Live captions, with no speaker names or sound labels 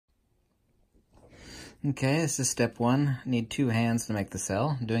Okay, this is step one. I need 2 hands to make the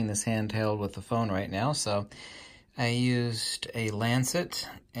cell. I'm doing this handheld with the phone right now, so I used a lancet,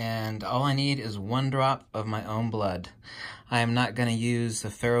 and all I need is 1 drop of my own blood. I am not going to use the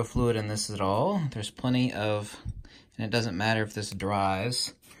ferrofluid in this at all. There's plenty of, and it doesn't matter if this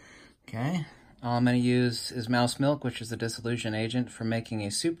dries. Okay, all I'm going to use is mouse milk, which is a dissolution agent for making a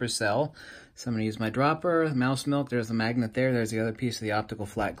supercell. So I'm going to use my dropper, mouse milk, there's the magnet there, there's the other piece of the optical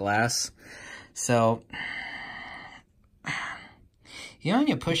flat glass. So, you know when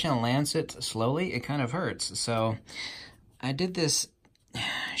you push in a lancet slowly, it kind of hurts. So, I did this,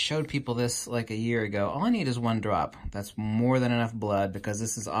 showed people this like a year ago. All I need is 1 drop. That's more than enough blood because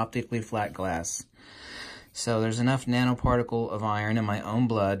this is optically flat glass. So there's enough nanoparticle of iron in my own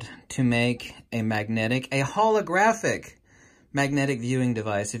blood to make a holographic magnetic viewing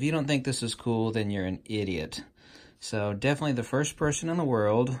device. If you don't think this is cool, then you're an idiot. So definitely the first person in the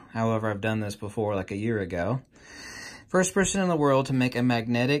world, however I've done this before like a year ago, first person in the world to make a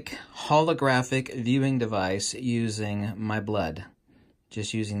magnetic holographic viewing device using my blood.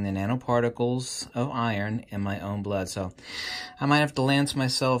 Just using the nanoparticles of iron in my own blood. So I might have to lance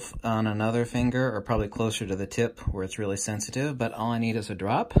myself on another finger or probably closer to the tip where it's really sensitive, but all I need is a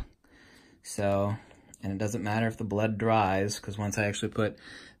drop. So, and it doesn't matter if the blood dries because once I actually put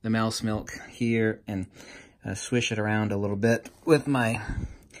the mouse milk here and swish it around a little bit with my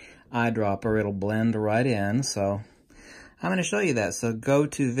eyedropper, it'll blend right in. So I'm going to show you that. So go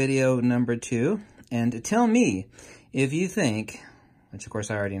to video number 2 and tell me if you think, which of course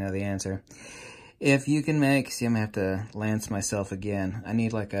I already know the answer, if you can make, see I'm going to have to lance myself again. I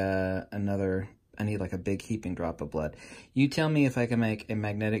need like a big heaping drop of blood. You tell me if I can make a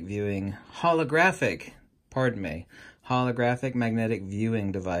magnetic viewing holographic magnetic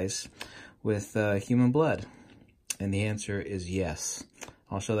viewing device with human blood? And the answer is yes.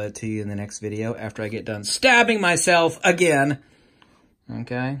 I'll show that to you in the next video after I get done stabbing myself again.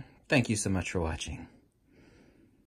 Okay? Thank you so much for watching.